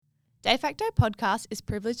De Facto Podcast is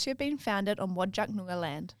privileged to have been founded on Wadjuk Noongar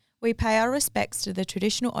land. We pay our respects to the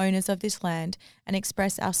traditional owners of this land and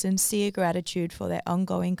express our sincere gratitude for their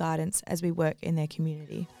ongoing guidance as we work in their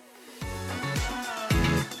community.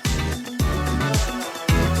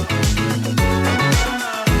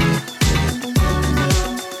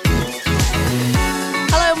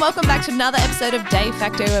 Hello and welcome back to another episode of De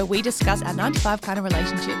Facto, where we discuss our 9 to 5 kind of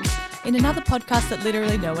relationships in another podcast that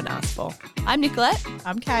literally no one asked for. I'm Nicolette.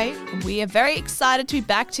 I'm Kate. And we are very excited to be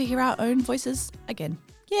back to hear our own voices again.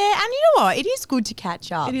 Yeah, and you know what? It is good to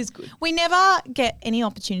catch up. It is good. We never get any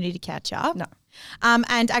opportunity to catch up. No.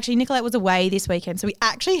 And actually, Nicolette was away this weekend, so we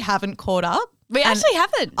actually haven't caught up. We actually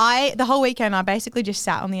haven't. The whole weekend, I basically just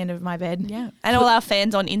sat on the end of my bed. Yeah. And all our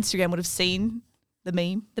fans on Instagram would have seen the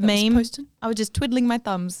meme. The meme. Was posted. I was just twiddling my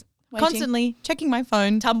thumbs, Waiting. constantly checking my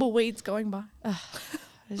phone. Tumbleweeds going by.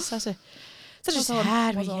 It's such a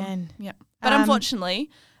sad Was on. weekend. Yeah. But unfortunately,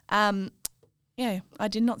 I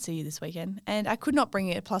did not see you this weekend, and I could not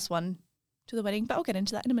bring a +1 to the wedding, but I'll get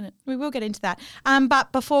into that in a minute. We will get into that.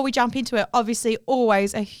 But before we jump into it, obviously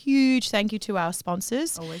always a huge thank you to our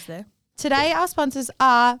sponsors. Always there. Today our sponsors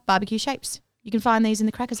are Barbecue Shapes. You can find these in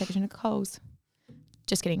the cracker section at Coles.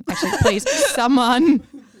 Just kidding. Actually, please, someone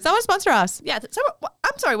sponsor us. Yeah. So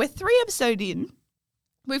I'm sorry, we're 3 episodes in.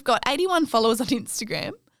 We've got 81 followers on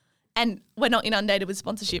Instagram, and we're not inundated with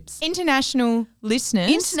sponsorships. International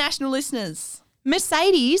listeners. International listeners.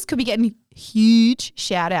 Mercedes could be getting huge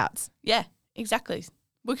shout outs. Yeah, exactly.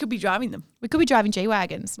 We could be driving them. We could be driving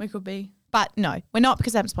G-Wagons. We could be. But no, we're not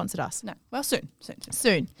because they haven't sponsored us. No. Well, soon.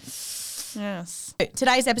 Yes.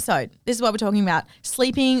 Today's episode, this is what we're talking about.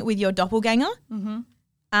 Sleeping with your doppelganger. Mm-hmm.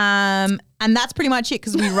 And that's pretty much it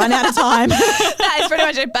because we run out of time. That is pretty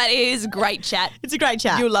much it, but it is a great chat. It's a great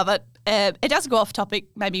chat. You'll love it. It does go off topic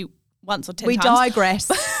maybe once or 10 we times. We digress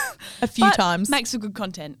a few times. Makes for good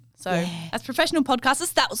content. So as professional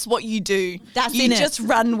podcasters, that's what you do. That's you just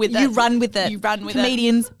run with it. You run with it. You run with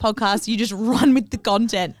Comedians, podcasts, you just run with the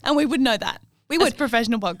content. And we would know that. We would. As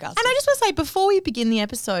professional podcasters. And I just want to say, before we begin the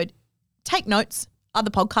episode, take notes.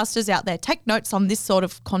 Other podcasters out there, take notes on this sort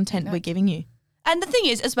of content we're giving you. And the thing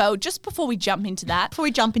is, as well, just before we jump into that. Before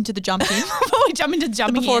we jump into the jumping. Before we jump into the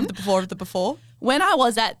jumping before of the before. When I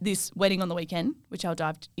was at this wedding on the weekend, which I'll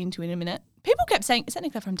dive into in a minute, people kept saying, is that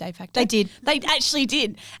Nicola from De Facto? They did. They actually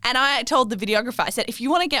did. And I told the videographer, I said, if you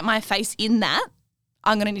want to get my face in that,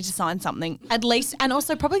 I'm going to need to sign something. At least, and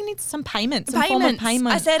also probably need some payment. Some form of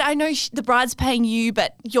payment. I said, I know the bride's paying you,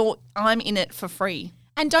 but I'm in it for free.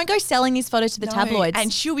 And don't go selling these photos to the tabloids.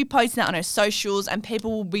 And she'll be posting that on her socials and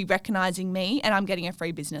people will be recognising me and I'm getting a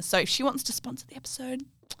free business. So if she wants to sponsor the episode,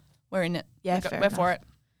 we're in it. Yeah, we're for it.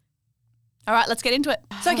 All right, let's get into it.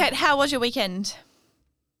 So, Kate, how was your weekend?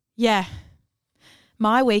 Yeah.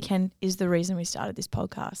 My weekend is the reason we started this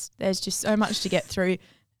podcast. There's just so much to get through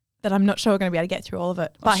that I'm not sure we're going to be able to get through all of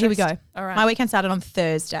it. But here we go. All right. My weekend started on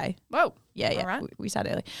Thursday. Whoa. Yeah. All right. We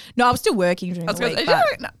started early. No, I was still working during the week.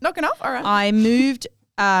 Knocking off? All right. I moved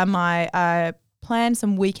planned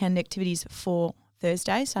some weekend activities for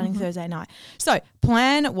Thursday, starting Thursday night. So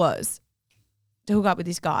plan was to hook up with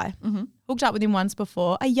this guy. Mm-hmm. Hooked up with him once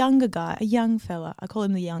before, a younger guy, a young fella. I call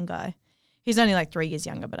him the young guy. He's only like 3 years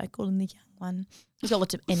younger, but I call him the young one. He's got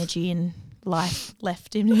lots of energy and life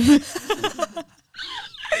left in him.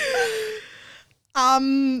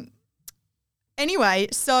 Anyway,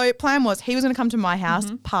 so plan was he was going to come to my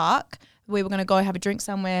house, park. We were going to go have a drink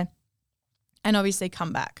somewhere and obviously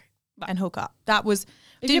come back and hook up. That was...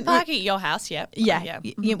 Did you park at your house? Yeah. Yeah.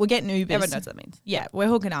 Yeah, we're getting Ubers. Everyone knows what that means. Yeah, we're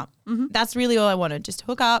hooking up. Mm-hmm. That's really all I wanted, just to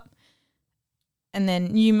hook up. And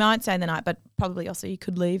then you might stay the night, but probably also you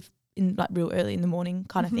could leave in like real early in the morning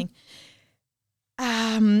kind of thing.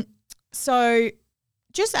 So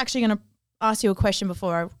just actually going to ask you a question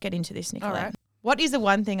before I get into this, Nicola. All right. What is the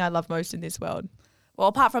one thing I love most in this world? Well,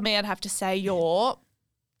 apart from me, I'd have to say your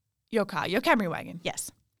car, your Camry wagon.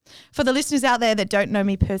 Yes. For the listeners out there that don't know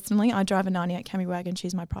me personally, I drive a 98 Camry wagon.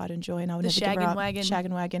 She's my pride and joy, and I would never give her up. Shaggin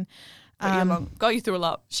wagon. Got you through a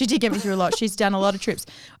lot. She did get me through a lot. She's done a lot of trips.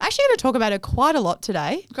 I'm actually going to talk about her quite a lot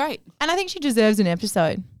today. Great. And I think she deserves an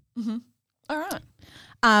episode. Mm-hmm. All right.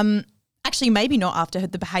 Actually, maybe not after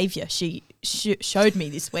the behaviour she showed me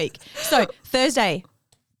this week. So Thursday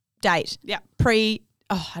date. Yeah. I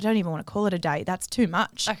don't even want to call it a date. That's too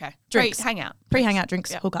much. Okay. Drinks. Hangout. Pre-hangout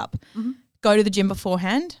drinks, hook up. Mm-hmm. Go to the gym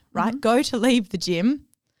beforehand, right? Go to leave the gym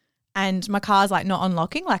and my car's like not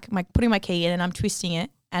unlocking, like putting my key in and I'm twisting it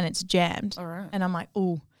and it's jammed. All right. And I'm like,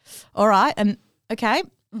 ooh, all right. And okay.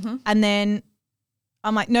 Mm-hmm. And then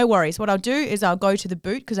I'm like, no worries. What I'll do is I'll go to the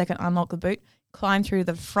boot because I can unlock the boot, climb through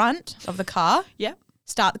the front of the car. Yeah.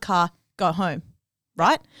 Start the car, go home.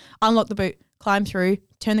 right? Unlock the boot, climb through,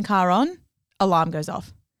 turn the car on, alarm goes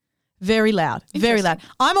off. Very loud, very loud.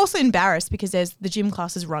 I'm also embarrassed because the gym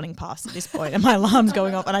class is running past at this point and my alarm's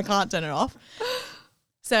going off and I can't turn it off.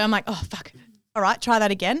 So I'm like, oh, fuck. All right, try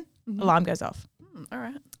that again. Alarm goes off. All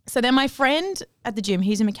right. So then my friend at the gym,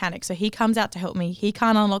 he's a mechanic, so he comes out to help me. He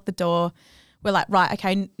can't unlock the door. We're like, right,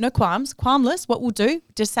 okay, no qualms, qualmless. What we'll do,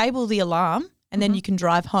 disable the alarm and then you can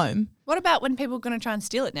drive home. What about when people are going to try and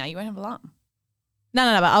steal it now? You won't have alarm.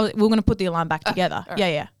 No, but we're going to put the alarm back together. Right.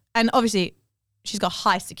 Yeah. And obviously she's got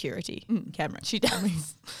high security cameras. She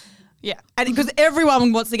does. Yeah. And because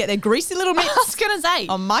everyone wants to get their greasy little mitts. I was going to say.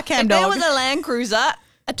 On my cam if dog. there was a Land Cruiser,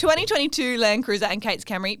 a 2022 Land Cruiser and Kate's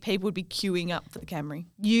Camry, people would be queuing up for the Camry.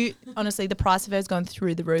 Honestly, the price of it has gone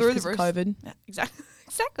through the roof because of COVID. Yeah,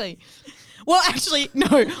 exactly. Well, actually,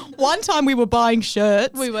 no. One time we were buying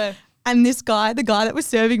shirts. We were. And this guy, the guy that was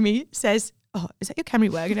serving me, says, oh, is that your Camry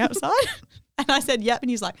wagon outside? And I said, yep. And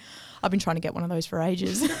he's like, I've been trying to get one of those for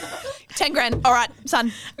ages. 10 grand. All right,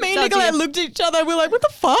 son. Me and Nicolette looked at each other. We're like, what the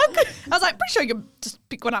fuck? I was like, pretty sure you could just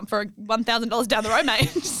pick one up for $1,000 down the road, mate.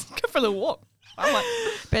 Just go for a little walk. I'm like,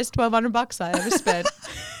 best $1,200 I ever spent.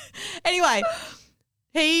 Anyway,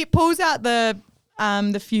 he pulls out the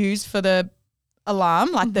fuse for the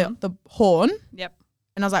alarm, like the horn. Yep.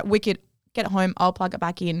 And I was like, wicked, get it home. I'll plug it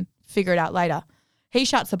back in, figure it out later. He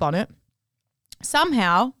shuts the bonnet.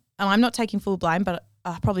 Somehow, and I'm not taking full blame, but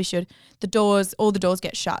I probably should, all the doors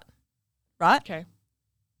get shut, right? Okay.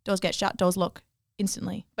 Doors get shut, doors lock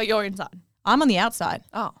instantly. But you're inside. I'm on the outside.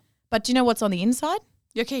 Oh. But do you know what's on the inside?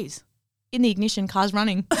 Your keys. In the ignition, car's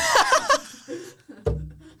running. So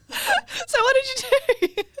what did you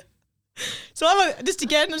do? So I'm just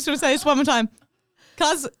going to say this one more time.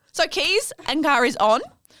 So keys and car is on,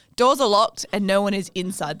 doors are locked, and no one is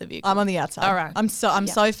inside the vehicle. I'm on the outside. All right. I'm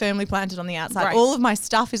so firmly planted on the outside. Right. All of my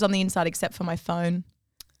stuff is on the inside except for my phone.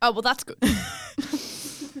 Oh, well, that's good.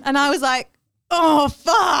 And I was like, oh,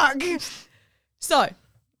 fuck. So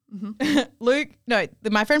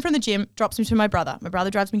my friend from the gym drops me to my brother. My brother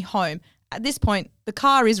drives me home. At this point, the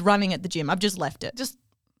car is running at the gym. I've just left it.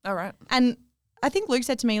 All right. And I think Luke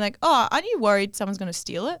said to me like, oh, aren't you worried someone's going to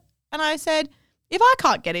steal it? And I said, if I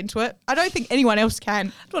can't get into it, I don't think anyone else can.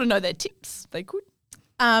 I want to know their tips. They could.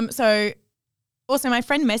 So also my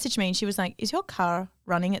friend messaged me and she was like, is your car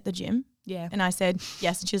running at the gym? Yeah. And I said,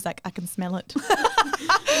 yes. And she was like, I can smell it.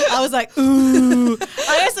 I was like, ooh.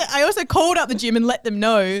 I also called up the gym and let them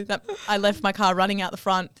know that I left my car running out the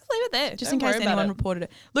front. Just leave it there. Just in case anyone reported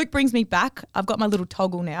it. Luke brings me back. I've got my little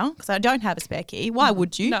toggle now because I don't have a spare key. Why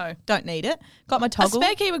would you? No. Don't need it. Got my toggle. A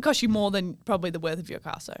spare key would cost you more than probably the worth of your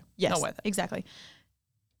car, so yes, not worth it. Exactly.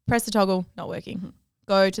 Press the toggle, not working.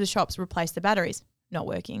 Go to the shops, replace the batteries, not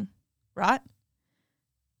working. Right?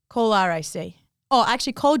 Call RAC. Oh,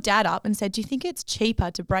 actually called Dad up and said, do you think it's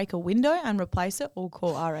cheaper to break a window and replace it or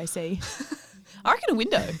call RAC? I reckon a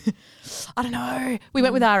window. I don't know. We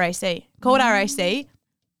went with RAC. Called RAC.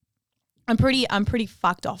 I'm pretty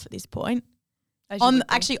fucked off at this point. On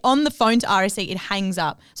the phone to RAC, it hangs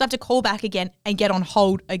up. So I have to call back again and get on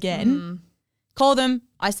hold again. Call them.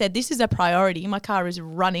 I said, this is a priority. My car is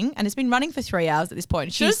running and it's been running for 3 hours at this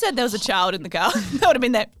point. Should have said there was a child in the car. That would have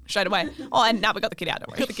been there straight away. Oh, and now we got the kid out. Don't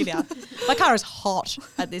worry. Got the kid out. My car is hot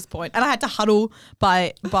at this point. And I had to huddle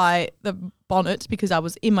by the bonnet because I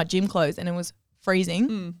was in my gym clothes and it was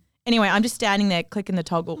freezing. Anyway, I'm just standing there clicking the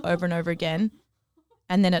toggle over and over again.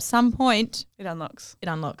 And then at some point, It unlocks.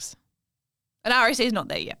 And RAC is not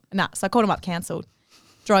there yet. Nah, so I called him up, cancelled.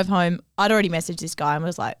 Drove home. I'd already messaged this guy and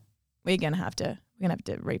was like, we're gonna have to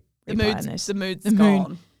replan this. The mood's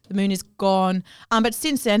gone. The moon is gone. But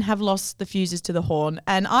since then have lost the fuses to the horn.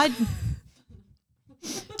 And I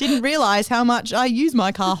didn't realise how much I use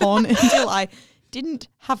my car horn until I didn't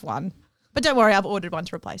have one. But don't worry, I've ordered one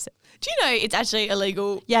to replace it. Do you know it's actually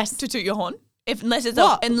illegal Yes. to toot your horn? Unless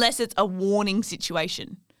it's a warning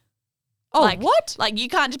situation. Oh, like, what? Like you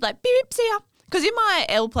can't just be like, beep, beep, see ya. Because in my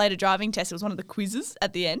L-plated driving test, it was one of the quizzes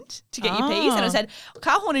at the end to get your Ps. And it said,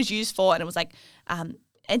 car horn is used for, and it was like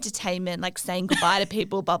entertainment, like saying goodbye to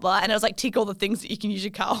people, blah, blah. And it was like, tick all the things that you can use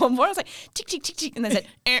your car horn for. I was like, tick, tick, tick, tick. And they said,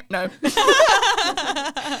 no. And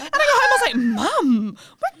I got home, I was like, Mum,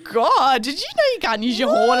 my God, did you know you can't use your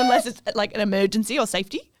horn unless it's like an emergency or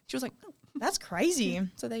safety? She was like, oh. That's crazy.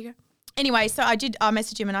 So there you go. Anyway, so I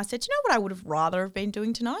messaged him and I said, do you know what I would have rather have been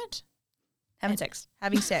doing tonight? Having sex.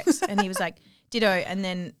 Having sex. And he was like, ditto. And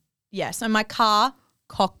then, so my car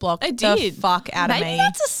cock-blocked the fuck out of me. Maybe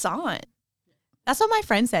that's a sign. That's what my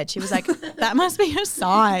friend said. She was like, that must be a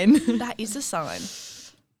sign. That is a sign.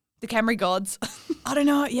 The Camry gods. I don't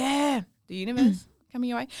know. Yeah. The universe. coming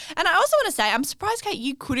your way. And I also want to say, I'm surprised, Kate,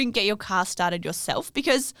 you couldn't get your car started yourself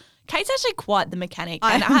because Kate's actually quite the mechanic.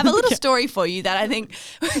 And I have a little story for you that I think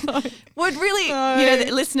would really,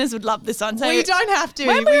 the listeners would love this one. So you don't have to.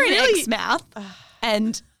 When we were in Exmouth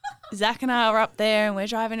and Zach and I are up there and we're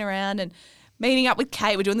driving around and meeting up with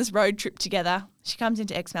Kate, we're doing this road trip together. She comes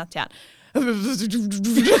into Exmouth town.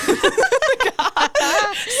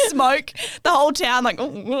 Smoke, the whole town like, oh,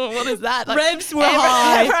 what is that? Like, revs were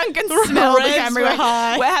high. Everyone can smell the Camry.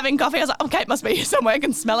 High. We're having coffee. I was like, oh, Kate must be here somewhere. I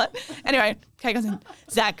can smell it. Anyway, Kate goes in,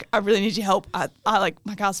 Zach, I really need your help. I like,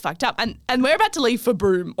 my car's fucked up. And we're about to leave for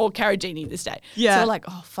Broome or Carragini this day. Yeah. So we're like,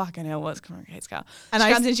 oh, fucking hell, what's going on Kate's car? And she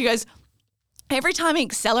comes in, she goes, every time I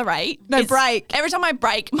accelerate. Brake. Every time I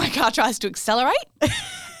brake, my car tries to accelerate.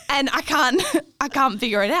 And I can't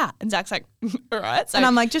figure it out. And Zach's like, all right. So and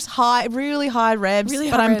I'm like, just really high revs,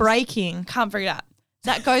 but I'm braking. Can't figure it out.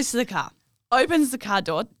 Zach goes to the car, opens the car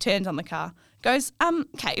door, turns on the car, goes,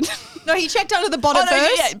 Kate. No, he checked under the bonnet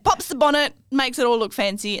first. Yeah, pops the bonnet, makes it all look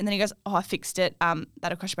fancy. And then he goes, oh, I fixed it.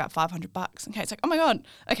 That'll cost you about $500. And Kate's like, oh my God.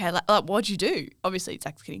 Okay, like, what'd you do? Obviously,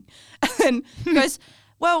 Zach's kidding. And then he goes,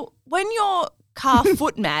 well, when your car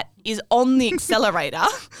foot mat is on the accelerator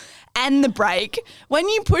and the brake, when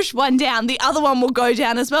you push one down, the other one will go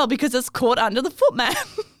down as well because it's caught under the foot mat.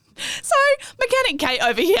 So mechanic Kate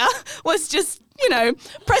over here was just,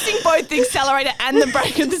 pressing both the accelerator and the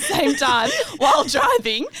brake at the same time while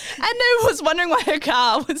driving, and then was wondering why her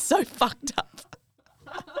car was so fucked up.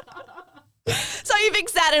 So he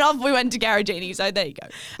fixed that and off we went to Carragini. So there you go.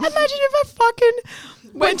 Imagine if I fucking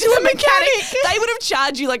went to a mechanic. They would have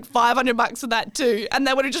charged you like $500 for that too, and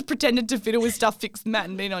they would have just pretended to fiddle with stuff, fix the mat,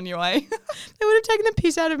 and been on your way. They would have taken the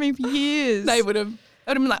piss out of me for years. They would have.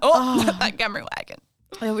 They would have been like, that Camry wagon.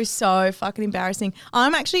 It was so fucking embarrassing. I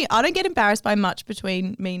don't get embarrassed by much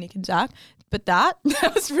between me, Nick, and Zach, but that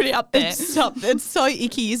was pretty up there. It's so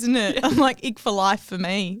icky, isn't it? I'm like, ick for life for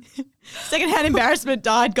me. Secondhand embarrassment,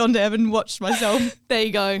 died, gone to heaven, watched myself. There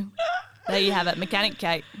you go. There you have it, mechanic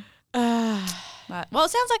Kate. Right. Well,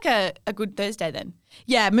 it sounds like a good Thursday then.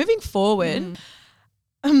 Yeah, moving forward.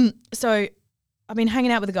 So I've been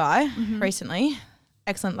hanging out with a guy recently.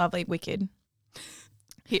 Excellent, lovely, wicked.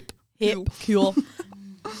 Hip, cool.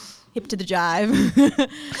 Hip to the jive.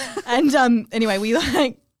 And anyway, we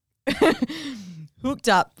hooked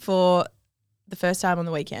up for the first time on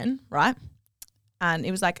the weekend, right? And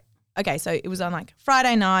it was like, okay, so it was on like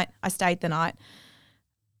Friday night. I stayed the night.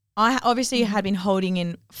 I obviously had been holding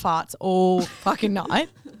in farts all fucking night.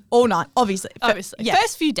 All night, obviously. Yeah.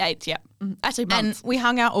 First few dates, yeah. Actually, months. And we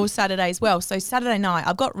hung out all Saturday as well. So Saturday night,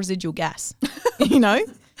 I've got residual gas,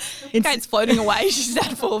 Kate's floating away. She's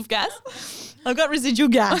that full of gas. I've got residual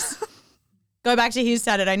gas. Go back to his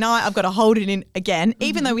Saturday night. I've got to hold it in again,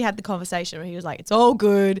 even though we had the conversation where he was like, it's all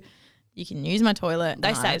good. You can use my toilet.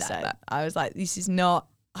 They say that. But I was like, this is not,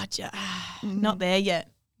 not there yet.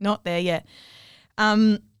 Not there yet.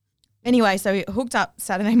 Anyway, so we hooked up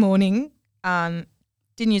Saturday morning. Didn't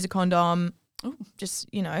use a condom. Ooh. Just,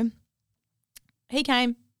 he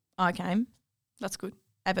came. I came. That's good.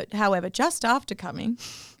 However, just after coming,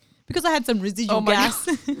 because I had some residual gas,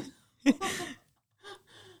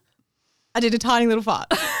 I did a tiny little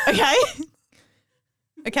fart. Okay?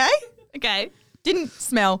 Okay. Didn't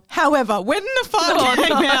smell. However, when the fart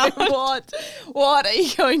came out. What are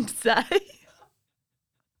you going to say?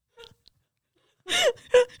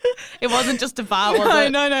 It wasn't just a fart, was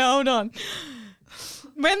it? No, hold on.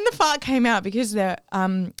 When the fart came out, because it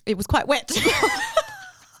was quite wet.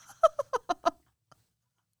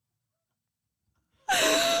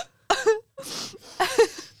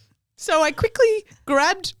 So I quickly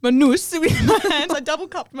grabbed my noose with my hands. I double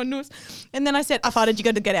cupped my noose. And then I said, I farted, you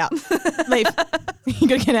got to get out. Leave. You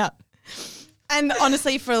got to get out. And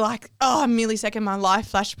honestly, for like, a millisecond, my life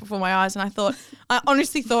flashed before my eyes. And I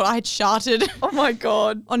honestly thought I had sharted. Oh my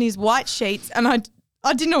God. On his white sheets. And I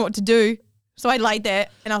didn't know what to do. So I laid there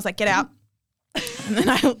and I was like, get out. And then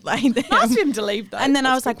I laid there. Nice of him to leave though. And then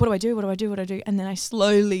I was like, what do I do? And then I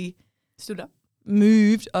slowly stood up,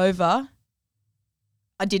 moved over.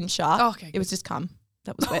 I didn't shart. Oh, okay, it was just cum.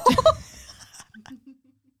 That was wet.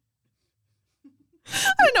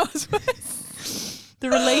 I don't know what's worse.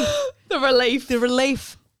 The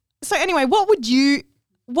relief. So anyway, what would you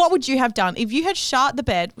have done if you had shart the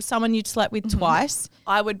bed with someone you'd slept with twice?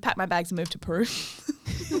 I would pack my bags and move to Peru.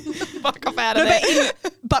 Fuck off out of there.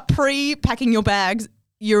 But pre-packing your bags,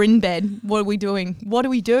 you're in bed. What are we doing? What do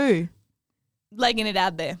we do? Legging it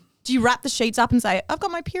out there. Do you wrap the sheets up and say, I've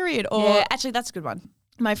got my period? Or yeah, actually, that's a good one.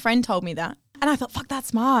 My friend told me that. And I thought, fuck, that's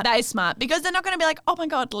smart. That is smart because they're not going to be like, oh my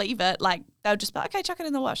God, leave it. Like, they'll just be like, okay, chuck it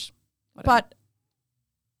in the wash. Whatever. But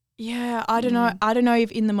Yeah, I don't know. I don't know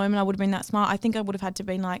if in the moment I would have been that smart. I think I would have had to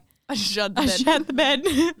been like, I shut the I bed. shat the bed.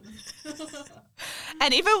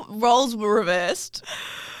 And if roles were reversed,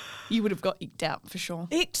 you would have got icked out for sure.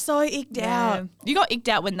 Icked out. You got icked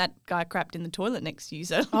out when that guy crapped in the toilet next to you.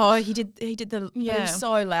 So Oh, he did the, Yeah. it was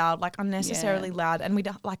so loud, like unnecessarily loud. And we'd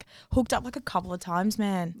like hooked up like a couple of times,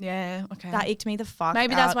 man. yeah, okay. That icked me the fuck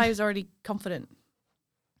Maybe out. that's why he was already confident.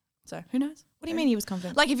 So who knows? What do you mean he was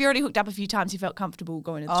confident? Like if you already hooked up a few times, you felt comfortable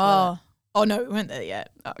going to the toilet. Oh no, we weren't there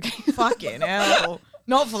yet. Oh, okay. Fucking hell.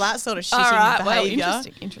 Not for that sort of shitty All right, well, behaviour.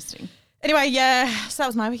 interesting. Anyway, yeah, so that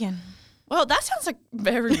was my weekend. Well, that sounds like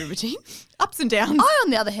very riveting. Ups and downs. I,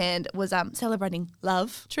 on the other hand, was celebrating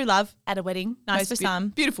love. True love. At a wedding. Nice for some.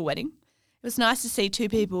 Beautiful wedding. It was nice to see two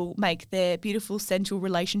people make their beautiful sensual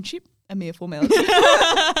relationship a mere formality.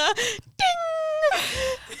 Ding!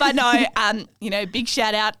 But no, big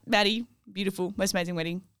shout out, Maddie. Beautiful, most amazing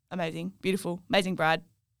wedding. Amazing, beautiful, amazing bride.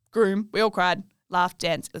 Groom. We all cried, laughed,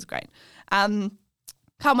 danced. It was great.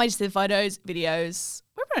 Can't wait to see the photos, videos.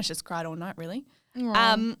 We pretty much just cried all night, really.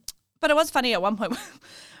 But it was funny at one point.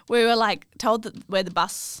 We were like told that where the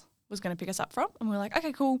bus was going to pick us up from, and we were like,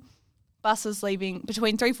 okay, cool. Bus is leaving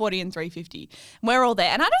between 3:40 and 3:50. And we're all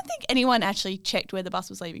there, and I don't think anyone actually checked where the bus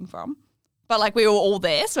was leaving from. But like we were all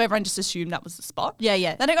there, so everyone just assumed that was the spot.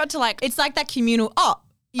 Yeah. Then it got to like It's like that communal,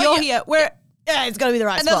 you're here. Yeah, it's got to be the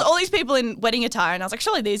right and spot. there was all these people in wedding attire, and I was like,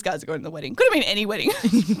 surely these guys are going to the wedding. Could have been any wedding.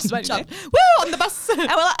 Just waiting there. Woo, on the bus. And we're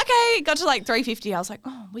like, okay, got to like 3:50. I was like,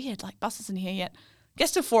 oh, weird, like bus isn't here yet.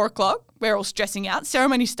 Gets to 4 o'clock. We're all stressing out.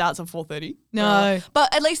 Ceremony starts at 4:30. No.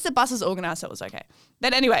 But at least the bus is organised, so it was okay.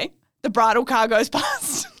 Then anyway, the bridal car goes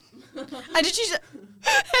past.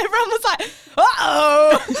 And everyone was like,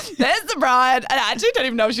 uh-oh, there's the bride. And I actually don't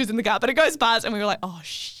even know if she was in the car, but it goes past and we were like, oh,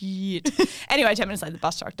 shit. Anyway, 10 minutes later, the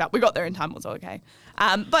bus trucked up. We got there in time. It was all okay.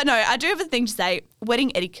 But no, I do have a thing to say.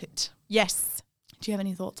 Wedding etiquette. Yes. Do you have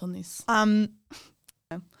any thoughts on this?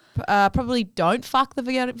 Probably don't fuck the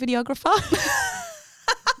videographer.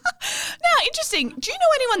 Now, interesting. Do you know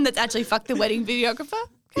anyone that's actually fucked the wedding videographer?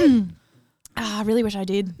 I really wish I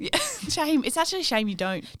did. Yeah. Shame. It's actually a shame you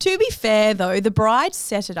don't. To be fair, though, the bride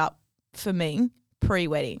set it up for me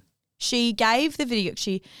pre-wedding. She gave the video.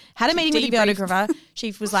 She had a meeting with the debriefed. videographer.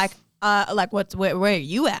 She was like, where are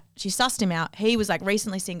you at? She sussed him out. He was like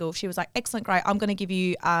recently single. She was like, excellent, great. I'm going to give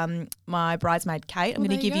you my bridesmaid, Kate. I'm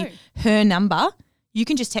going to give you her number. You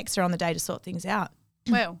can just text her on the day to sort things out.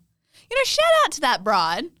 Well, shout out to that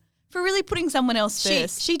bride for really putting someone else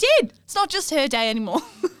first. She did. It's not just her day anymore.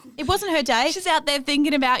 It wasn't her day. She's out there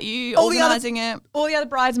thinking about you, All the other- organising it. All the other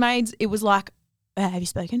bridesmaids, it was like, have you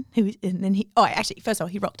spoken? And then first of all,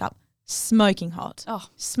 he rocked up smoking hot. Oh,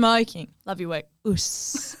 Smoking. love your work.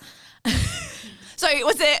 Oos. So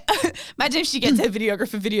was it, imagine if she gets her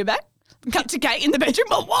videographer video back, cut to Kate in the bedroom.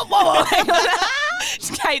 Whoa. Hang on.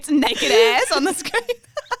 Just Kate's naked ass on the screen.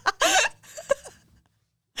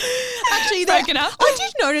 Actually, broken up. I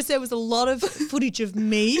did notice there was a lot of footage of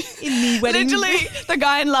me in the wedding. Literally, the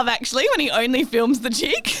guy in Love Actually, when he only films the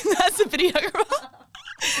chick, that's the videographer.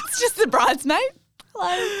 It's just the bridesmaid.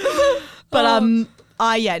 Hello. But don't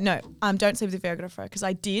sleep with the videographer because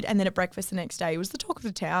I did, and then at breakfast the next day it was the talk of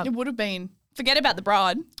the town. It would have been. Forget about the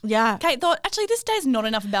bride. Yeah. Kate thought, actually, this day's not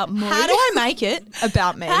enough about mood. How do I make it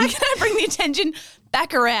about me? How can I bring the attention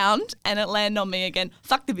back around and it land on me again?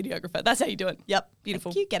 Fuck the videographer. That's how you do it. Yep.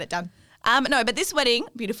 Beautiful. Thank you. Get it done. No, but this wedding,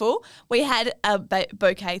 beautiful. We had a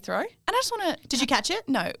bouquet throw. And I just want to... Did you catch it?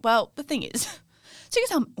 No. Well, the thing is, so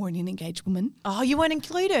because I'm already an engaged woman. Oh, you weren't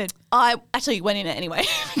included. I actually went in it anyway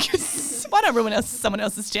because why not ruin someone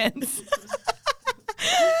else's chance?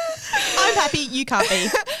 I'm happy you can't be.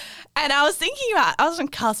 And I was thinking I was going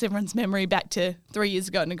to cast everyone's memory back to 3 years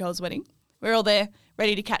ago at Nicole's wedding. We're all there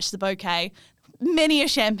ready to catch the bouquet. Many a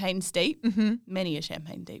champagne steep. Mm-hmm. Many a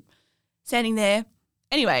champagne deep. Standing there.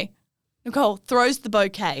 Anyway, Nicole throws the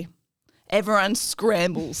bouquet. Everyone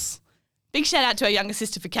scrambles. Big shout out to her younger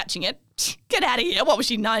sister for catching it. Get out of here. What was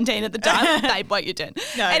she, 19 at the time? Babe, wait your turn.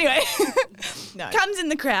 No. Anyway, No. comes in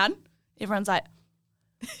the crowd. Everyone's like,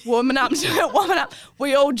 warming up to it, warming up.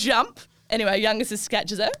 We all jump. Anyway, younger sister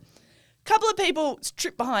catches her. Couple of people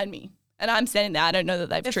trip behind me and I'm standing there. I don't know that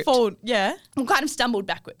they've tripped. Yeah. I kind of stumbled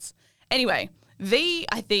backwards. Anyway, V,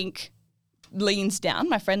 I think, leans down.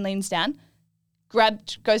 My friend leans down,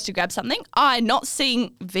 goes to grab something. I, not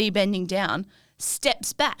seeing V bending down,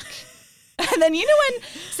 steps back. And then you know when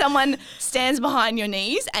someone stands behind your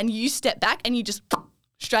knees and you step back and you just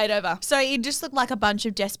straight over. So it just looked like a bunch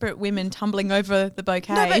of desperate women tumbling over the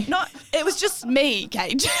bouquet. No, but not. It was just me,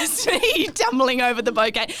 Kate. Just me tumbling over the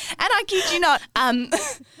bouquet. And I kid you not,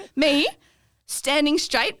 me standing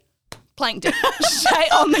straight, Planked it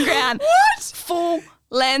straight on the ground. What? Full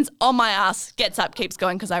lands on my ass, gets up, keeps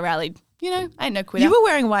going because I rallied. You know, I ain't no quitter. You were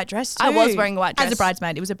wearing a white dress too. I was wearing a white dress. As a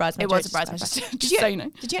bridesmaid. It was a bridesmaid It dress. was a bridesmaid dress. Did Just you, so you know.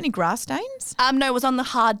 Did you get any grass stains? No, it was on the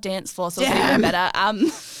hard dance floor, so it was Damn. even better. And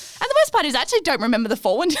the worst part is I actually don't remember the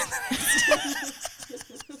fall.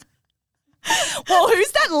 Well,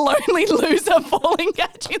 who's that lonely loser falling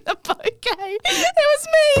catching the bouquet? It was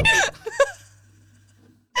me.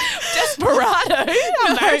 Desperado.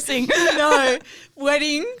 Embarrassing. No.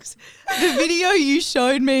 Weddings. The video you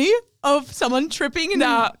showed me of someone tripping.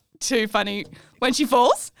 Nah, too funny. When she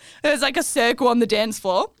falls, there's like a circle on the dance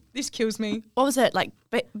floor. This kills me. What was it? Like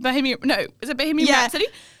Bohemian? No, is it Bohemian Rhapsody?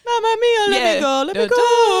 Mamma mia, let me go, let me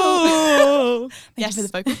go. Thank you for the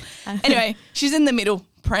vocal. Anyway, she's in the middle,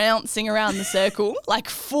 prancing around the circle, like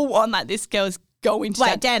full on. Like this girl's going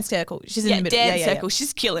to Dance circle. She's in the middle. dance circle.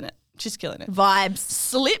 She's killing it. She's killing it. Vibes.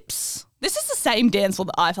 Slips. This is the same dance floor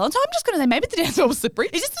that I fell on. So I'm just going to say maybe the dance floor was slippery.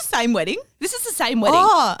 Is this the same wedding? This is the same wedding.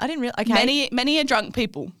 Oh, I didn't realize. Okay. Many are drunk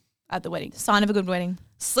people at the wedding. Sign of a good wedding.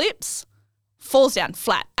 Slips, falls down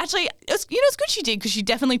flat. Actually, it's good she did because she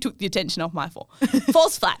definitely took the attention off my fall.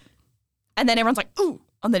 Falls flat. And then everyone's like, ooh,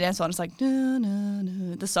 on the dance floor. And it's like, na, na,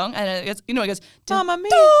 na, the song. And it goes, it goes, Mamma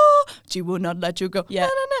mia. She will not let you go. Yeah. Na,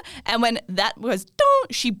 na, na. And when that goes,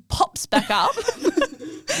 she pops back up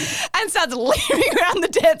and starts leaping around the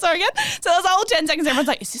dance floor again. So there's a whole 10 seconds. Everyone's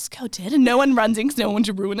like, is this girl dead? And no one runs in because no one wants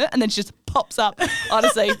to ruin it. And then she just pops up.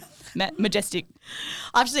 Honestly, majestic.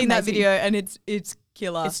 I've seen that video and it's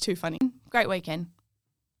killer. It's too funny. Great weekend.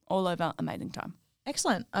 All over. Amazing time.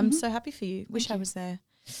 Excellent. I'm so happy for you. Wish I was there.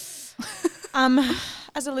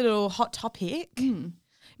 As a little hot topic,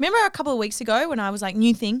 remember a couple of weeks ago when I was like,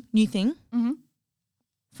 new thing. Mm-hmm.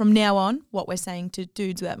 From now on, what we're saying to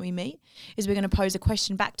dudes that we meet is we're going to pose a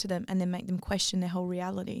question back to them and then make them question their whole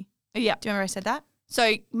reality. Yeah. Do you remember I said that?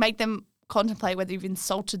 So make them contemplate whether you've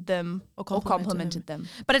insulted them or complimented them.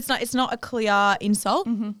 But it's not a clear insult.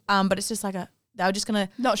 But it's just like they were just gonna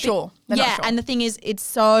not sure. They're yeah, not sure. and the thing is,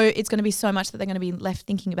 it's going to be so much that they're going to be left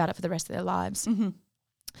thinking about it for the rest of their lives.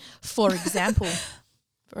 For example,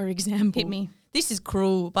 hit me. This is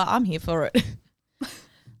cruel, but I'm here for it.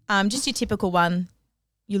 Just your typical one.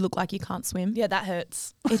 You look like you can't swim. Yeah, that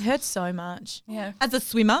hurts. It hurts so much. Yeah. As a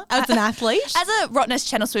swimmer, as an athlete. As a Rottnest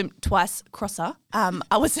Channel Swim twice crosser,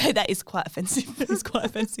 I would say that is quite offensive. It's quite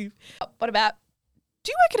offensive. What about,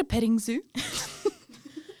 do you work at a petting zoo?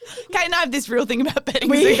 Kate and I have this real thing about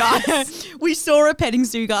petting zoo guys. We saw a petting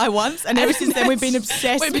zoo guy once and ever since then we've been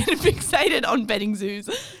obsessed. We've been fixated on petting zoos,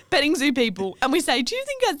 petting zoo people. And we say, do you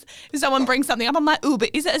think if someone brings something up, I'm like, ooh, but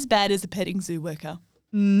is it as bad as a petting zoo worker?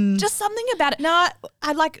 Just something about it. No,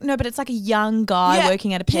 but it's like a young guy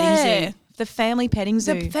working at a petting zoo. The family petting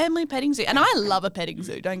zoo. The family petting zoo. And I love a petting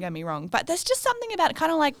zoo, don't get me wrong. But there's just something about it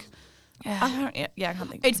kind of like, I can't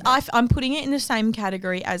think of it. I'm putting it in the same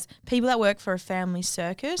category as people that work for a family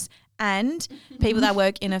circus and people that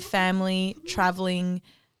work in a family travelling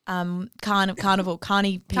carnival,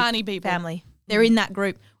 carny people family. They're in that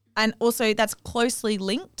group. And also that's closely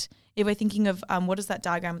linked if we're thinking of what is that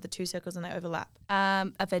diagram with the two circles and they overlap?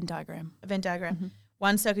 A Venn diagram. A Venn diagram.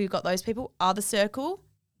 One circle, you've got those people. Other circle,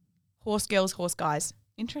 horse girls, horse guys.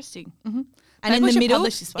 Interesting. And Maybe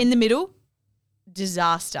in the middle,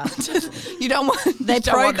 disaster. You don't want. They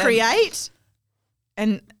procreate,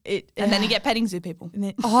 and then you get petting zoo people.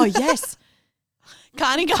 Oh yes,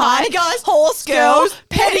 carny guys, horse girls,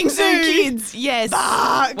 petting zoo kids. Yes.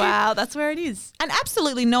 Fuck. Wow, that's where it is. And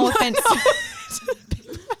absolutely no offense.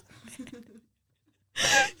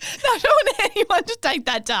 No, I don't want anyone to take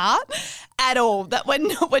that to heart at all. That we're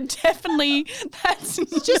definitely that's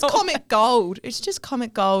just comic gold. It's just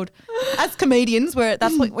comic gold. As comedians,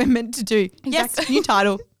 that's what we're meant to do. Exactly. Yes, new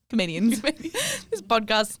title, comedians. This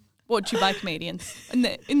podcast brought to you by comedians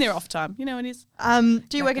in their off time. You know it is.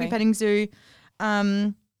 Do you work at a petting zoo?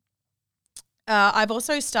 I've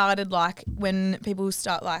also started like when people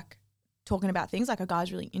start like talking about things like a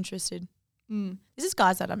guy's really interested. This is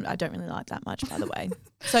guys that I don't really like that much, by the way.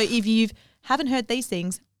 So if you haven't heard these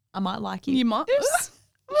things, I might like you. You might.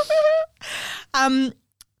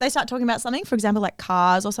 They start talking about something, for example, like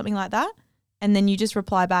cars or something like that, and then you just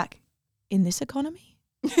reply back, in this economy?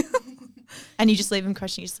 And you just leave them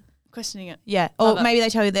questioning it. Yeah. Or maybe they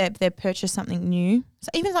tell you they've purchased something new. So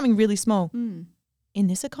even something really small. In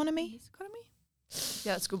this economy?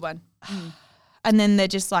 Yeah, that's a good one. And then they're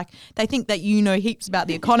just like, they think that you know heaps about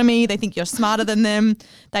the economy. They think you're smarter than them.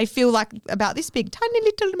 They feel like about this big, tiny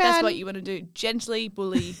little man. That's what you want to do. Gently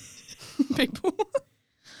bully people.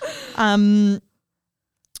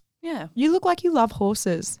 Yeah. You look like you love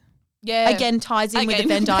horses. Yeah. Again, ties in with the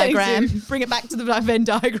Venn diagram. Bring it back to the Venn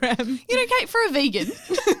diagram. You know, Kate, for a vegan,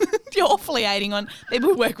 you're awfully hating on people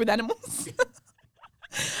who work with animals.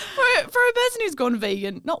 for a person who's gone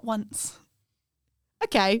vegan, not once.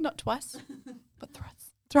 Okay. Not twice, but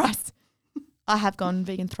thrice. Thrice. I have gone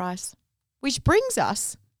vegan thrice. Which brings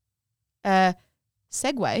us segue.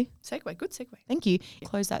 Segue, good segue. Thank you.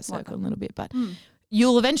 Close that circle a little bit, but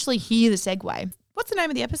you'll eventually hear the segue. What's the name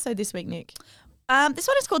of the episode this week, Nick? This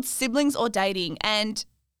one is called Siblings or Dating, and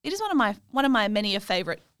it is one of my many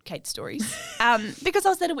favourite Kate stories because I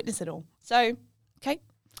was there to witness it all. So, Kate,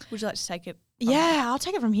 would you like to take it? Yeah, I'll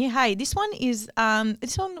take it from here. Hey, this one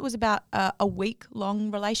was about a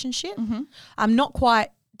week-long relationship. Not quite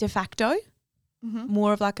de facto,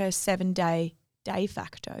 more of like a 7-day de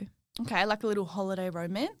facto. Okay, like a little holiday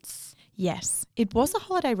romance. Yes, it was a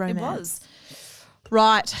holiday romance. It was.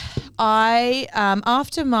 Right. I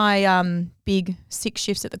after my big 6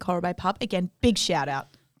 shifts at the Coral Bay pub, again, big shout out.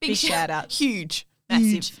 Big shout out. Huge.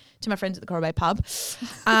 Massive. To my friends at the Coral Bay pub.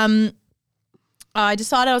 I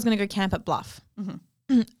decided I was going to go camp at Bluff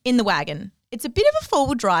in the Wagon. It's a bit of a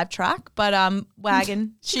forward drive track, but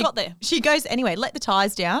Wagon. She got there. She goes, anyway, let the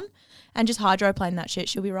tyres down and just hydroplane that shit.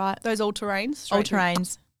 She'll be right. Those all-terrains.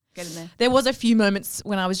 All-terrains. Get in there. There was a few moments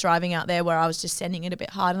when I was driving out there where I was just sending it a bit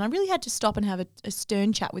hard, and I really had to stop and have a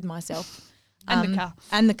stern chat with myself. And the car.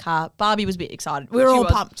 And the car. Barbie was a bit excited. We were all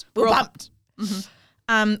pumped. We were pumped.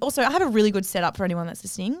 Also, I have a really good setup for anyone that's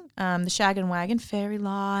listening. The Shaggin Wagon, fairy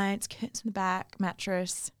lights, curtains in the back,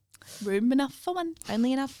 mattress. Room enough for one.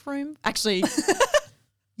 Only enough room. Actually,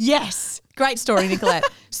 yes. Great story, Nicolette.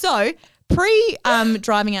 So,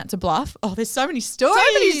 driving out to Bluff. Oh, there's so many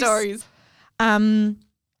stories.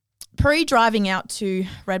 Pre-driving out to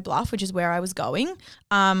Red Bluff, which is where I was going,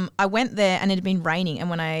 I went there and it had been raining. And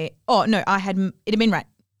it had been rain.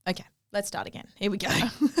 Okay, let's start again. Here we go.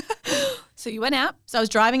 So you went out. So I was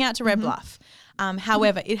driving out to Red Bluff.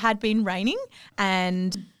 However, it had been raining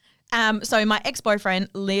and so my ex-boyfriend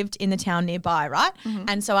lived in the town nearby, right?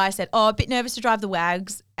 And so I said, a bit nervous to drive the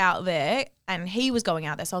Wags out there. And he was going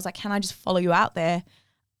out there. So I was like, can I just follow you out there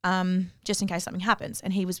just in case something happens?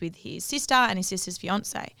 And he was with his sister and his sister's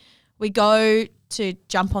fiance. We go to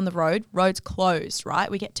jump on the road. Road's closed, right?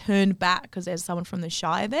 We get turned back because there's someone from the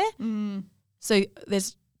Shire there. So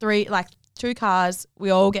there's 2 cars. We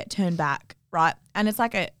all get turned back, right? And it's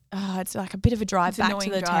like a bit of a drive back to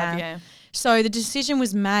the town. Yeah. So the decision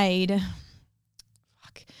was made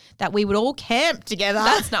that we would all camp together.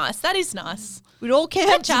 That's nice. That is nice. We'd all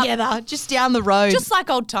camp together just down the road. Just like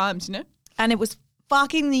old times, you know? And it was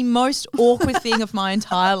fucking the most awkward thing of my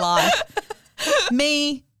entire life.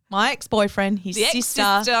 Me, my ex-boyfriend, his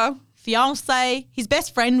sister, fiance, his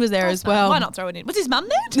best friend was there as well. Why not throw it in? Was his mum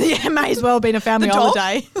there? Yeah, may as well have been a family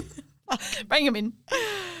holiday. Bring him in.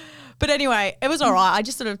 But anyway, it was all right. I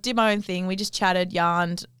just sort of did my own thing. We just chatted,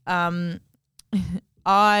 yarned.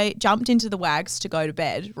 I jumped into the Wags to go to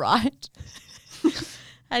bed, right?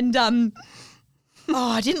 And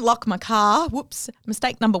I didn't lock my car. Whoops,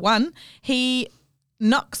 mistake number 1. He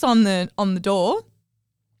knocks on the door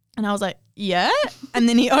and I was like, yeah. And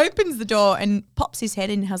then he opens the door and pops his head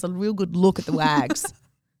in and has a real good look at the Wags.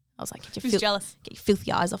 I was like, Who's jealous? Get your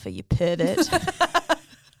filthy eyes off her, you pervert.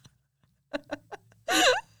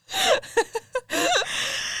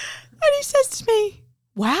 And he says to me,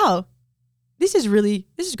 wow, this has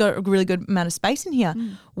got a really good amount of space in here.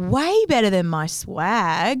 Way better than my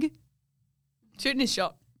swag. Shooting his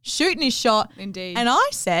shot. Indeed. And I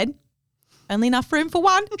said, only enough room for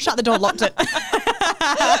one. Shut the door, locked it.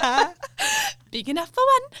 Big enough for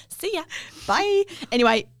one. See ya. Bye.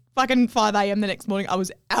 Anyway, fucking 5 a.m. the next morning, I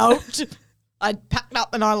was out. I packed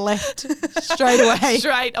up and I left straight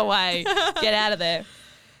away. Get out of there.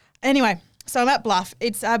 Anyway, so I'm at Bluff.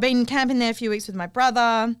 I've been camping there a few weeks with my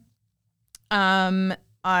brother. It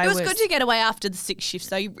was good to get away after the 6 shifts.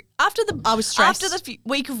 So I was stressed. After the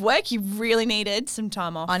week of work, you really needed some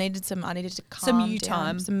time off. I needed to calm some you down,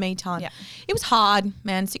 time. some me time. Yeah. It was hard,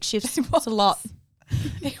 man. 6 shifts. It's a lot.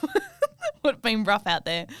 It would have been rough out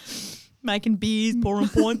there. Making beers, pouring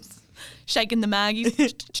points, shaking the Maggies,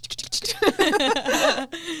 which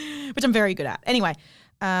I'm very good at. Anyway,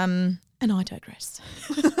 and I digress.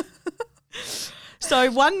 So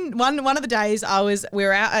one of the days we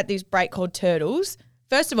were out at this break called Turtles.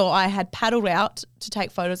 First of all, I had paddled out to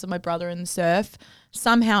take photos of my brother in the surf.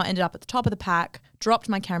 Somehow ended up at the top of the pack, dropped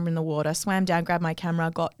my camera in the water, swam down, grabbed my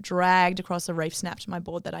camera, got dragged across the reef, snapped my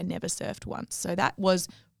board that I never surfed once. So that was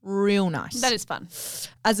real nice. That is fun.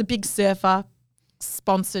 As a big surfer,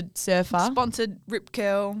 sponsored Rip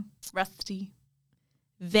Curl, Rusty.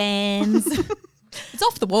 Vans. It's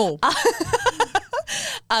off the wall.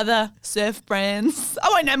 other surf brands. I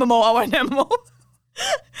won't name them all.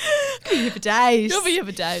 Could be here for days. You'll be here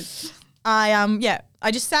for days.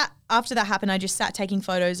 I just sat, after that happened, I just sat taking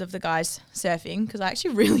photos of the guys surfing because I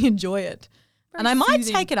actually really enjoy it. And I might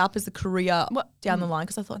take it up as a career down the line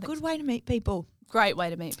because I thought, good way to meet people. Great way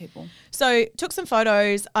to meet people. So took some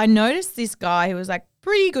photos. I noticed this guy who was like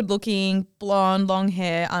pretty good looking, blonde, long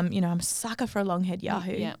hair. I'm a sucker for a long haired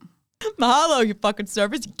Yahoo. Yeah. Mahalo, you fucking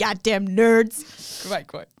surfers, you goddamn nerds. Great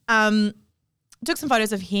quote. Took some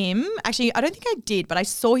photos of him. Actually, I don't think I did, but I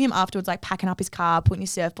saw him afterwards, like packing up his car, putting his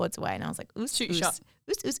surfboards away, and I was like, oos, Shoot oos, shot.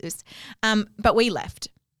 oos, oos, oos. But we left.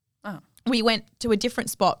 Oh. We went to a different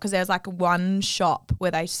spot because there was like one shop where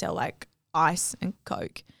they sell like ice and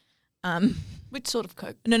Coke. Which sort of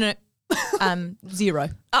Coke? No. Zero.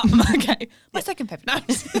 Oh, okay. My second favourite.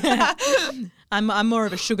 No. I'm more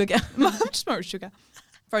of a sugar girl. I'm just more of sugar.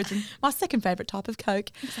 Frozen. My second favourite type of Coke.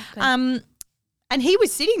 Exactly. And he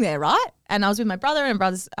was sitting there, right? And I was with my brother and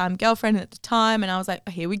brother's girlfriend at the time, and I was like,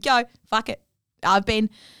 oh, here we go. Fuck it. I've been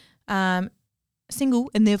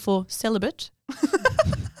single and therefore celibate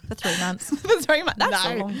for 3 months. For 3 months? That's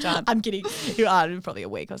a long time. I'm kidding. Probably a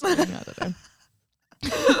week or something. I don't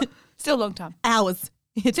know. Still a long time. Hours.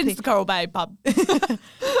 Since the Coral Bay pub. No,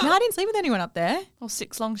 I didn't sleep with anyone up there. Or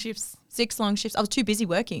 6 long shifts. 6 long shifts. I was too busy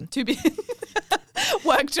working. Too big.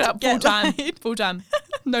 Worked it up full time. Full time.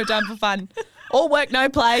 No time for fun. All work, no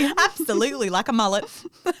play. Absolutely, like a mullet.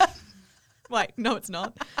 Wait, no, it's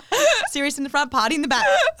not. Serious in the front, party in the back.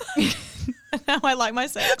 How I like my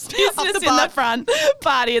sex. Business in the front,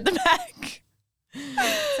 party at the back.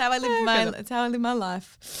 That's how I live my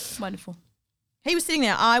life. Wonderful. He was sitting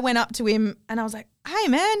there. I went up to him and I was like, "Hey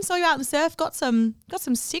man, saw you out in the surf. Got some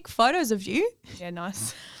sick photos of you." Yeah,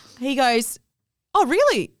 nice. He goes, "Oh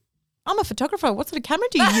really? I'm a photographer. What sort of camera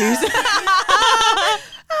do you use?"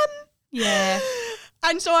 Yeah.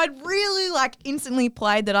 And so I'd really like instantly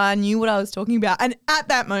played that I knew what I was talking about. And at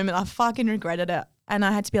that moment, I fucking regretted it. And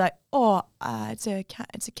I had to be like, it's a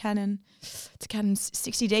Canon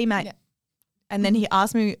 60D, mate. Yeah. And then he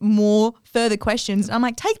asked me further questions. I'm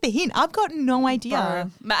like, take the hint. I've got no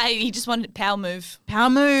idea. Mate, he just wanted power move. Power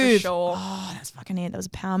move. For sure. Oh, that's fucking it. That was a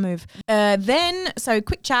power move. So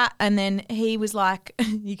quick chat. And then he was like,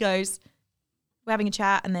 he goes, we're having a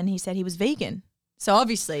chat. And then he said he was vegan. So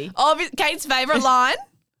obviously. Kate's favourite line.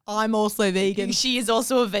 I'm also vegan. She is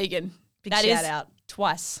also a vegan. Big shout out.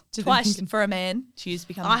 Twice. To the Twice vegan. for a man. She's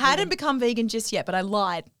become I hadn't become vegan just yet, but I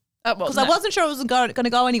lied. Because I wasn't sure it was going to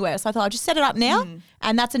go anywhere. So I thought I'll just set it up now.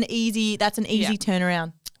 And that's an easy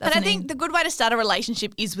turnaround. And I think the good way to start a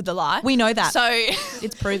relationship is with a lie. We know that. So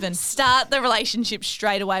it's proven. Start the relationship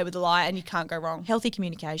straight away with a lie and you can't go wrong. Healthy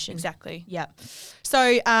communication. Exactly. Yeah.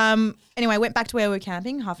 So anyway, went back to where we were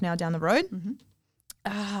camping, half an hour down the road.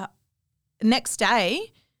 Next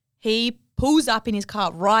day, he pulls up in his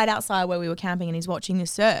car right outside where we were camping and he's watching the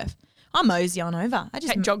surf. I mosey on over. I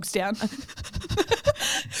just Kate jogs down.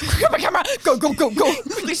 Grab my camera. Go.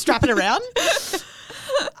 quickly strap it around.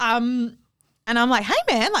 And I'm like, hey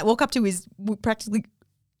man, like walk up to his practically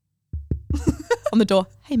on the door.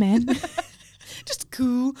 Hey man. Just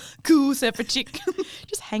cool surfer chick.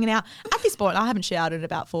 Just hanging out. At this point, I haven't showered in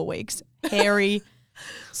about 4 weeks. Hairy.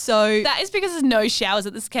 So that is because there's no showers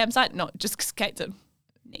at this campsite, not just because Kate's a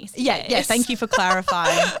nice. Yeah. Thank you for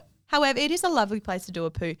clarifying. However, it is a lovely place to do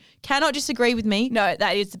a poo. Cannot disagree with me. No,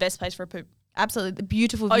 that is the best place for a poo. Absolutely. The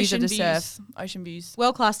beautiful views of the surf. Ocean views.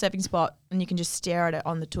 World-class surfing spot, and you can just stare at it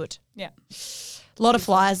on the toot. Yeah. A lot of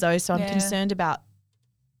flies, though, so I'm concerned about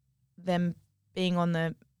them being on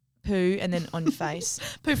the poo and then on your face.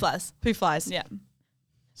 Poo flies. Poo flies. Yeah.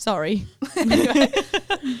 Sorry. Anyway.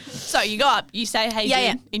 So you go up, you say, hey,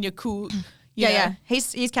 Yeah, dude, in your cool. Yeah.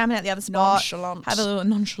 He's camping at the other spot. Nonchalant. Have a little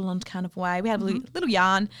nonchalant kind of way. We had a little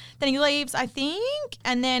yarn. Then he leaves, I think,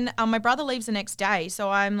 and then my brother leaves the next day. So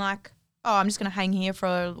I'm like, I'm just going to hang here for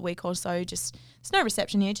a week or so. Just there's no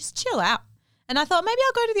reception here. Just chill out. And I thought maybe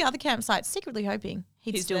I'll go to the other campsite, secretly hoping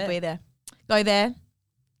he'd still be there. Go there.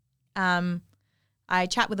 I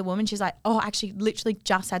chat with a woman. She's like, actually, literally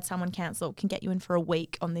just had someone cancel. Can get you in for a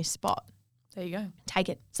week on this spot. There you go. Take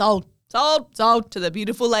it. Sold. Sold to the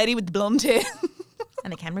beautiful lady with the blonde hair.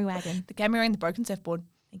 And the Camry wagon. The Camry and the broken surfboard.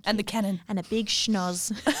 And the cannon. And a big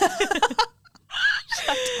schnoz.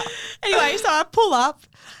 Anyway, so I pull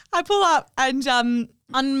up and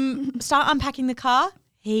start unpacking the car.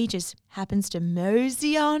 He just happens to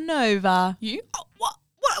mosey on over. You? Oh, what?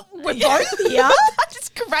 We're both here? That's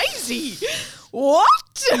crazy.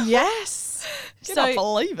 What? Yes. Cannot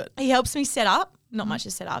believe it. He helps me set up. Not much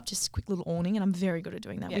to set up, just a quick little awning, and I'm very good at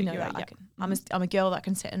doing that. Yeah, we know you that. are, I'm a girl that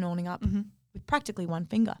can set an awning up with practically one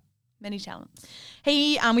finger. Many talents.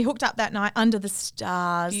 We hooked up that night under the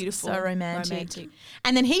stars. Beautiful. So romantic.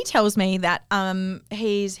 And then he tells me that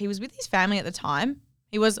he was with his family at the time.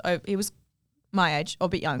 He was my age or a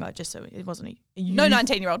bit younger, just so it wasn't a youth. No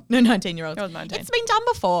 19-year-old. No 19-year-old. I was 19. It's been done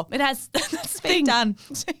before. It has. It's been done.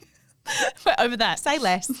 We're over that. Say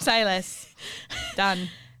less. Say less. Done.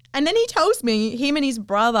 And then he tells me him and his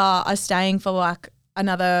brother are staying for like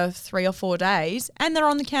another 3 or 4 days and they're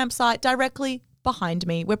on the campsite directly behind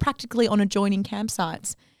me. We're practically on adjoining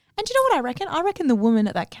campsites. And do you know what I reckon? I reckon the woman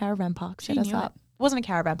at that caravan park set us up. It wasn't a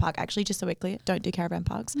caravan park, actually, just so we're clear. Don't do caravan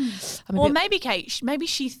parks. Or maybe, Kate, maybe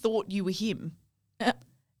she thought you were him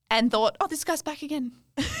and thought, oh, this guy's back again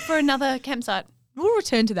for another campsite. We'll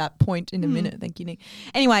return to that point in a minute. Thank you, Nick.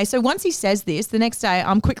 Anyway, so once he says this, the next day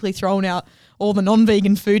I'm quickly throwing out all the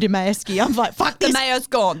non-vegan food in my esky. I'm like, fuck this. The mayo's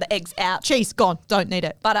gone. The egg's out. Cheese gone. Don't need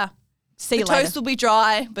it. Butter. See you the later. toast will be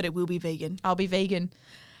dry, but it will be vegan. I'll be vegan.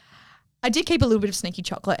 I did keep a little bit of sneaky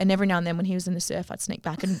chocolate, and every now and then when he was in the surf, I'd sneak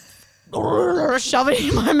back and shove it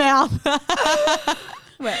in my mouth.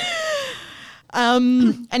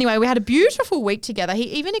 Anyway, we had a beautiful week together. He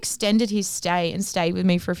even extended his stay and stayed with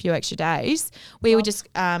me for a few extra days. We would just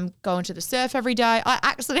go into the surf every day. I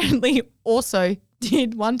accidentally also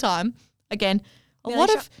did one time, again, a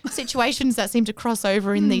lot of situations that seem to cross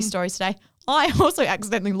over in these stories today. I also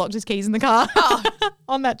accidentally locked his keys in the car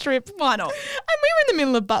on that trip. Why not? And we were in the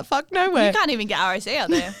middle of buttfuck nowhere. You can't even get ROC out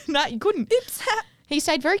there. No, you couldn't. He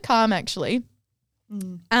stayed very calm, actually.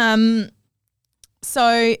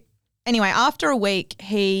 So anyway, after a week,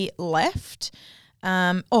 he left.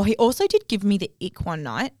 He also did give me the ick one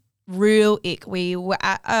night. Real ick. We were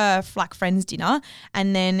at a Flack Friends dinner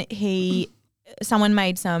and then someone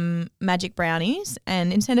made some magic brownies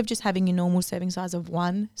and instead of just having your normal serving size of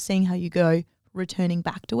one, seeing how you go, returning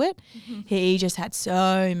back to it, he just had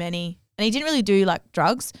so many. And he didn't really do like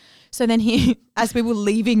drugs. So then as we were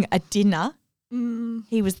leaving a dinner,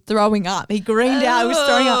 he was throwing up. He greened out, he was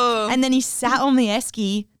throwing up. And then he sat on the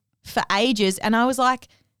esky for ages and I was like,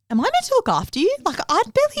 am I meant to look after you? Like I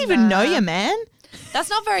barely even know you, man. That's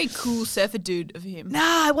not very cool surfer dude of him.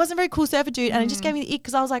 Nah, it wasn't very cool surfer dude. And it just gave me the ick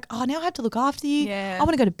because I was like, oh, now I have to look after you. Yeah. I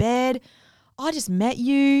want to go to bed. I just met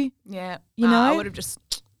you. Yeah. You know? I would have just,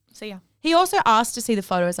 see ya. He also asked to see the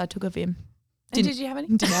photos I took of him. And did you have any?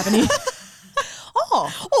 Didn't have any.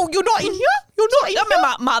 Oh, you're not in here? You're not in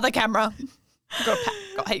here? My other camera.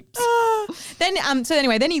 Got heaps. Then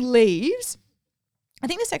he leaves. I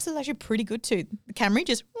think the sex was actually pretty good too. The Camry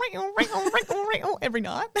just every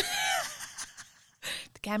night.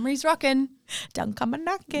 The Camry's rocking. Don't come a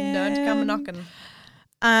knocking. Don't come a knocking.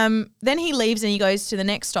 Then he leaves and he goes to the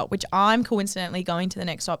next stop, which I'm coincidentally going to the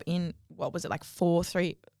next stop in, what was it, like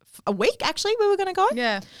a week actually we were going to go.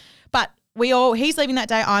 Yeah. But he's leaving that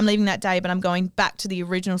day, I'm leaving that day, but I'm going back to the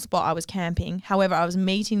original spot I was camping. However, I was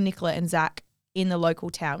meeting Nicola and Zach in the local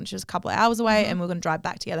town, which is a couple of hours away, and we're going to drive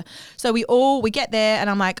back together. So we get there and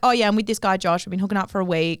I'm like, oh yeah, I'm with this guy Josh. We've been hooking up for a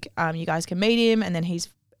week. You guys can meet him. And then he's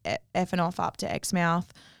effing off up to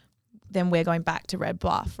Exmouth. Then we're going back to Red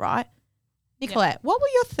Bluff, right? Nicolette, what were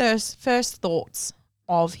your first thoughts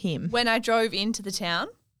of him? When I drove into the town?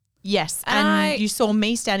 Yes, and you saw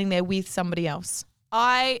me standing there with somebody else.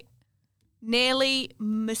 I nearly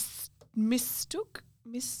mistook.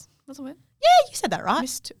 What's the word? Yeah, you said that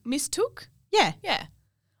right. Mistook? Yeah. Yeah.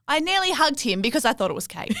 I nearly hugged him because I thought it was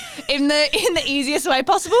Kate in the easiest way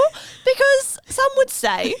possible, because some would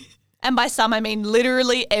say, and by some I mean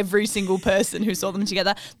literally every single person who saw them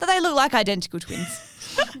together, that they look like identical twins.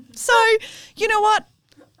 So, you know what?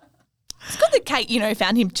 It's good that Kate,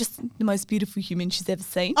 found him just the most beautiful human she's ever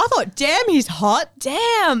seen. I thought, damn, he's hot.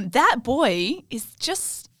 Damn, that boy is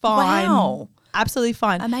just Fine. Wow. Absolutely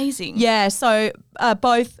fine. Amazing. Yeah, so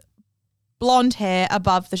both blonde hair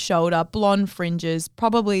above the shoulder, blonde fringes,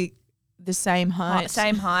 probably the same height.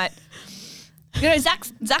 Same height.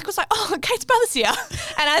 Zach was like, oh, Kate's brother's here.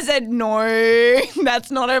 And I said, no, that's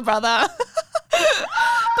not her brother.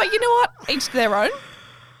 But you know what? Each to their own.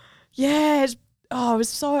 Yeah.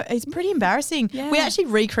 It's pretty embarrassing. Yeah. We actually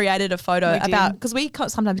recreated a photo because we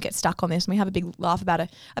sometimes get stuck on this and we have a big laugh about it.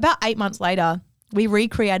 About 8 months later, we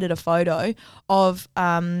recreated a photo of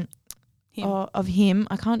him.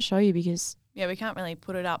 I can't show you because... Yeah, we can't really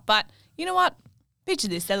put it up. But you know what? Picture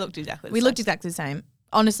this. They looked exactly the same. We looked exactly the same.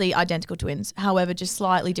 Honestly, identical twins. However, just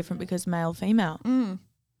slightly different because male, female.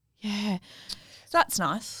 Yeah. So that's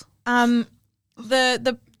nice.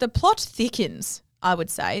 The plot thickens, I would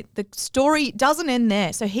say. The story doesn't end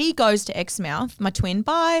there. So he goes to Exmouth, my twin.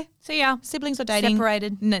 Bye. See ya. Siblings are dating.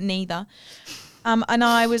 Separated. Neither. And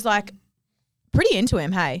I was like, pretty into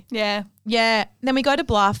him, hey? Yeah. Yeah. Then we go to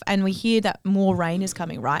Bluff and we hear that more rain is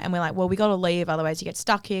coming, right? And we're like, well, we got to leave. Otherwise you get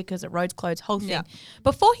stuck here because the road's closed, whole thing. Yeah.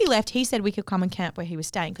 Before he left, he said we could come and camp where he was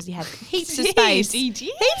staying because he had heaps of space. He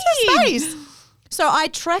did. Heaps of space. So I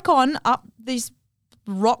trek on up this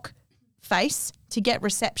rock face to get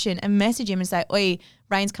reception and message him and say, oi,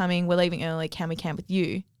 rain's coming. We're leaving early. Can we camp with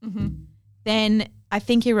you? Mm-hmm. Then I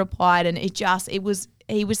think he replied and he was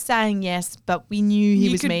saying yes, but we knew he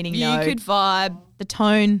was meaning no. You could vibe. The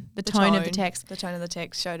tone of the text. The tone of the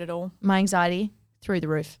text showed it all. My anxiety through the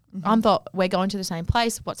roof. I thought, we're going to the same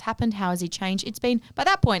place. What's happened? How has he changed? It's been, by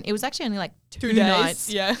that point, it was actually only like 2 nights.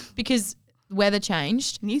 Yeah. Because weather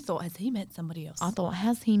changed. And you thought, has he met somebody else? I thought,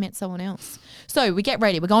 has he met someone else? So we get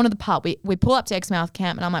ready. We're going to the pub. We pull up to Exmouth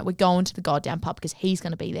Camp and I'm like, we're going to the goddamn pub because he's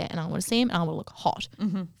going to be there and I want to see him and I want to look hot.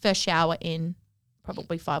 Mm-hmm. First shower in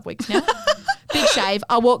probably 5 weeks now. Big shave.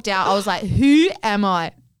 I walked out. I was like, who am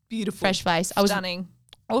I? Beautiful. Fresh face. I was stunning.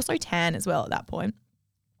 Also tan as well at that point.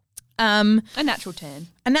 A natural tan.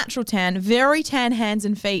 A natural tan. Very tan hands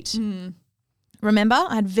and feet. Mm. Remember?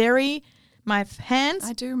 I had my hands.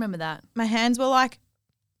 I do remember that. My hands were like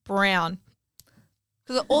brown.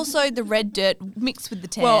 Because also the red dirt mixed with the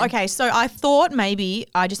tan. Well, okay, so I thought maybe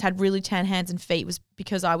I just had really tan hands and feet was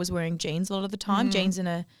because I was wearing jeans a lot of the time. Jeans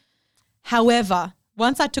However,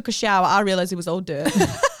 once I took a shower, I realised it was all dirt.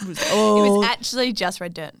 It was actually just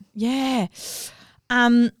red dirt. Yeah.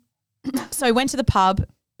 So I went to the pub.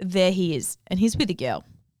 There he is. And he's with a girl.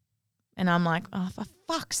 And I'm like, oh, for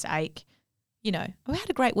fuck's sake. You know, we had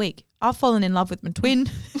a great week. I've fallen in love with my twin.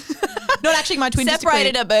 Not actually my twin.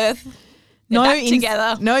 Separated at birth.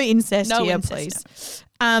 Together. No incest no here, incest, please.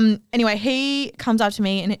 No. Anyway, he comes up to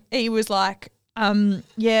me and he was like,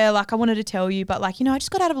 yeah, like I wanted to tell you, but like, you know, I just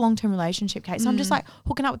got out of a long-term relationship, Kate. So I'm just like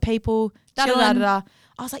hooking up with people. Da-da-da-da-da.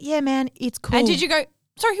 I was like, yeah, man, it's cool. And did you go,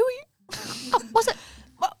 sorry, who are you? Oh, was it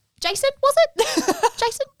Jason? Was it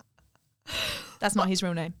Jason? That's not his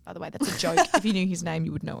real name, by the way. That's a joke. If you knew his name,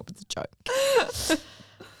 you would know it was a joke.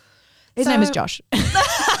 His name is Josh.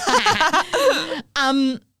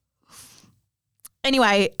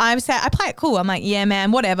 Anyway, I play it cool. I'm like, yeah,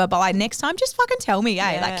 man, whatever. But like next time, just fucking tell me,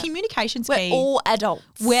 eh? Like communication's key. We're all adults.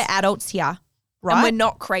 We're adults here, right? And we're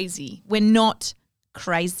not crazy. We're not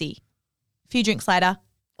crazy. A few drinks later,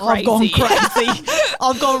 crazy. I've gone crazy.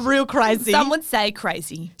 I've gone real crazy. Some would say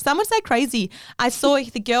crazy. I saw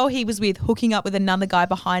the girl he was with hooking up with another guy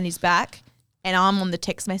behind his back, and I'm on the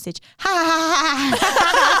text message.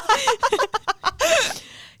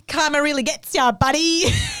 Karma really gets ya, buddy.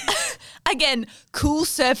 Again, cool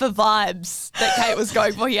surfer vibes that Kate was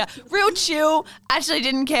going for here. Real chill, actually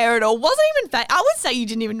didn't care at all. Wasn't even I would say you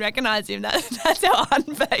didn't even recognise him. That's how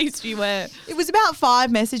unfazed you were. It was about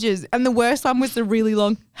 5 messages and the worst one was the really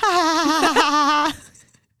long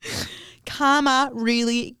Karma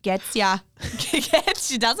really gets ya.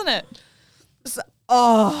 Gets you, doesn't it? So,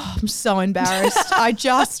 I'm so embarrassed. I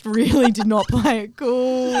just really did not play it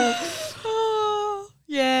cool.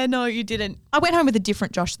 Yeah, no, you didn't. I went home with a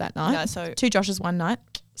different Josh that night. No, so 2 Joshes one night.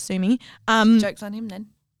 Sue me. Joke's on him then.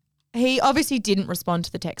 He obviously didn't respond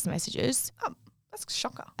to the text messages. That's a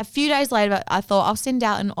shocker. A few days later, I thought I'll send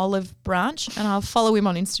out an olive branch and I'll follow him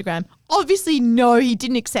on Instagram. Obviously, no, he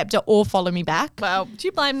didn't accept it or follow me back. Well, do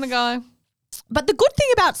you blame the guy? But the good thing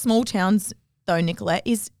about small towns, though, Nicolette,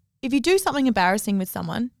 is if you do something embarrassing with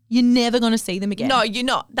someone, you're never going to see them again. No, you're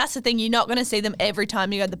not. That's the thing. You're not going to see them every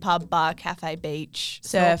time you go to the pub, bar, cafe, beach,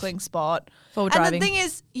 surf, snorkeling spot. Full driving. And the thing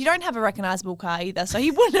is, you don't have a recognisable car either, so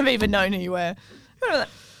he wouldn't have even known who you were.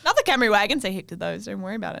 Another Camry Wagon, say heap of those. Don't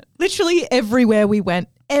worry about it. Literally everywhere we went,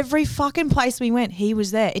 every fucking place we went, he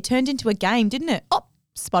was there. It turned into a game, didn't it? Oh,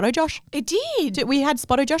 Spotto Josh. It did. We had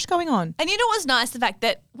Spotto Josh going on. And you know what was nice? The fact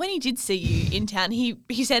that when he did see you in town, he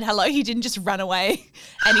said hello. He didn't just run away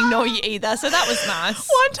and ignore you either. So that was nice.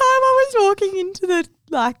 One time I was walking into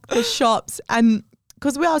the shops and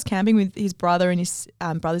because I was camping with his brother and his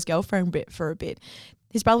brother's girlfriend for a bit.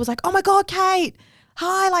 His brother was like, oh my God, Kate.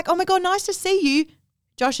 Hi. Like, oh my God, nice to see you.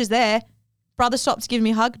 Josh is there. Brother stops giving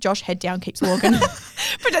me a hug. Josh, head down, keeps walking.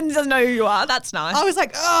 Pretend he doesn't know who you are. That's nice. I was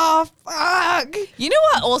like, oh, fuck. You know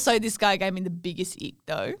what? Also, this guy gave me the biggest ick,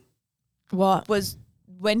 though. What? Was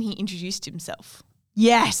when he introduced himself.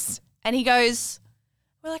 Yes. And he goes,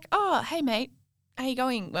 we're like, oh, hey, mate. How you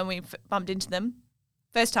going when we bumped into them?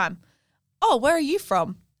 First time. Oh, where are you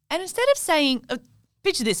from? And instead of saying,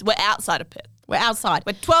 picture this, we're outside of Perth. We're outside.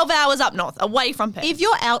 We're 12 hours up north, away from Perth. If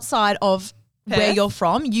you're outside of Perth, where you're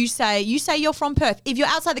from, you say you're from Perth. If you're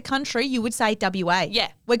outside the country, you would say WA.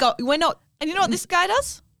 Yeah. We're not. And you know what this guy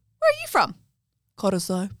does? Where are you from?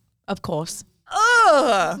 Cottesloe. Of course.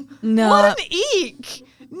 Ugh. No. What an ick.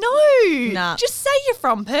 No. Nah. Just say you're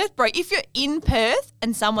from Perth, bro. If you're in Perth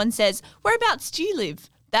and someone says, whereabouts do you live?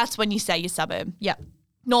 That's when you say your suburb. Yeah.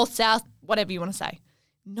 North, south, whatever you want to say.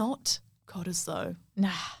 Not Cottesloe. Nah.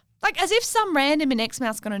 Like as if some random in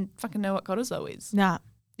Exmouth's going to fucking know what Cottesloe is. Nah.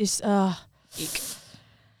 This, Ick.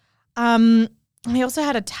 he also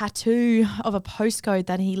had a tattoo of a postcode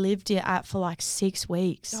that he lived at for like 6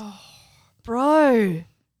 weeks. Oh. Bro.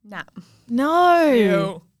 Nah. No.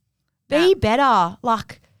 Ew. Be better.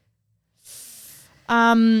 Like,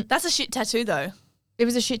 That's a shit tattoo though. it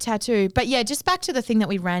was a shit tattoo. But yeah, just back to the thing that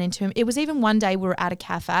we ran into him. It was even one day we were at a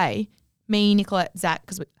cafe, me, Nicolette, Zach,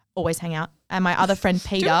 because we always hang out, and my other friend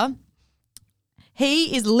Peter.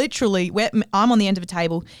 He is literally, I'm on the end of a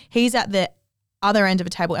table. He's at the other end of a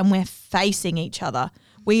table and we're facing each other.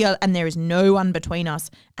 And there is no one between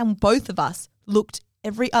us. And both of us looked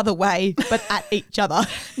every other way but at each other.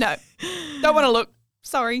 No. Don't want to look.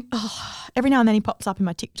 Sorry. Every now and then he pops up in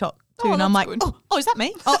my TikTok too. Oh, and I'm that's like, good. oh, is that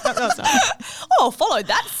me? Oh, no, sorry. Oh, follow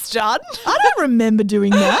that stud. I don't remember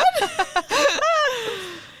doing that.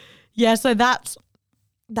 Yeah, so that's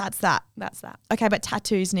that. That's that. Okay, but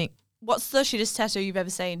tattoos, Nick. What's the shittest tattoo you've ever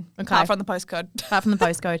seen? Okay. Apart from the postcode. Apart from the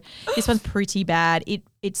postcode. This one's pretty bad.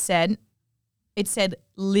 It said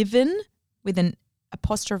livin' with an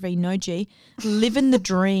apostrophe, no G, livin' the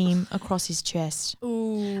dream across his chest.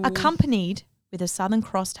 Ooh. Accompanied with a Southern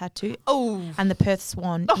Cross tattoo Oh. and the Perth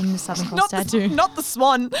Swan in the Southern Cross tattoo. Not the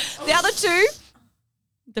swan. The other two,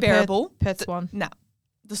 The bearable. Perth Swan. No.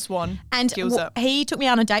 The swan And kills it. he took me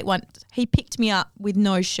on a date once. He picked me up with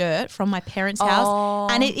no shirt from my parents' house. Oh.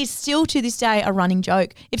 And it is still to this day a running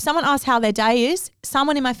joke. If someone asks how their day is,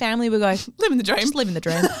 someone in my family will go, Living the dream. just living the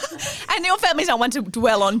dream. And your family's not one to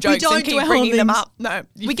dwell on jokes don't and keep dwell on bringing them things. up. No.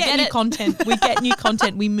 We get new content. We get new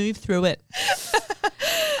content. We move through it.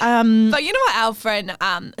 But you know what our friend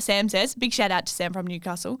Sam says? Big shout out to Sam from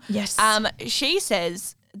Newcastle. Yes. She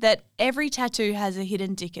says that every tattoo has a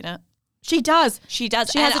hidden dick in it. She does. She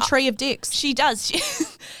does. She has a tree of dicks. She does.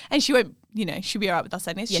 And she won't, she'll be all right with us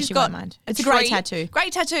saying this. Yeah, She's she got won't mind. It's a great tattoo.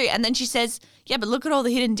 Great tattoo. And then she says, yeah, but look at all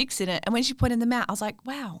the hidden dicks in it. And when she pointed them out, I was like,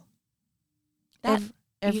 wow. That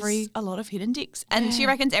is a lot of hidden dicks. And she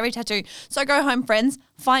reckons every tattoo. So go home, friends,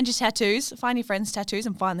 find your tattoos, find your friends' tattoos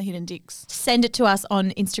and find the hidden dicks. Send it to us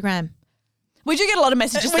on Instagram. We do get a lot of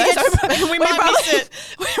messages. We though, get- so we might miss it.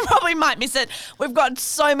 We probably might miss it. We've got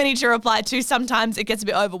so many to reply to. Sometimes it gets a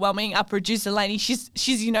bit overwhelming. Our producer, Lainey, she's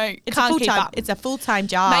can't keep up. It's a full-time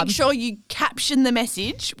job. Make sure you caption the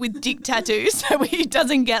message with dick tattoos so it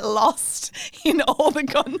doesn't get lost in all the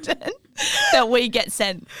content that we get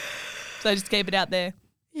sent. So just keep it out there.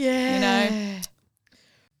 Yeah.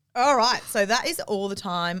 All right. So that is all the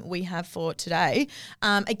time we have for today.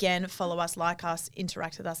 Again, follow us, like us,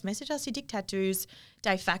 interact with us, message us your dick tattoos,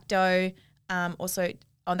 de facto. Also,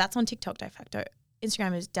 that's on TikTok, de facto.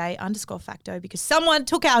 Instagram is day_facto because someone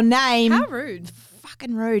took our name. How rude.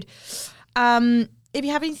 Fucking rude. If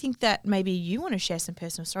you have anything that maybe you want to share some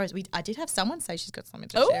personal stories, I did have someone say she's got something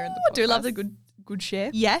to share in the podcast. I do love the good share.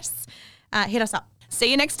 Yes. Hit us up.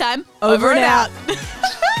 See you next time. Over and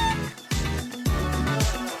out.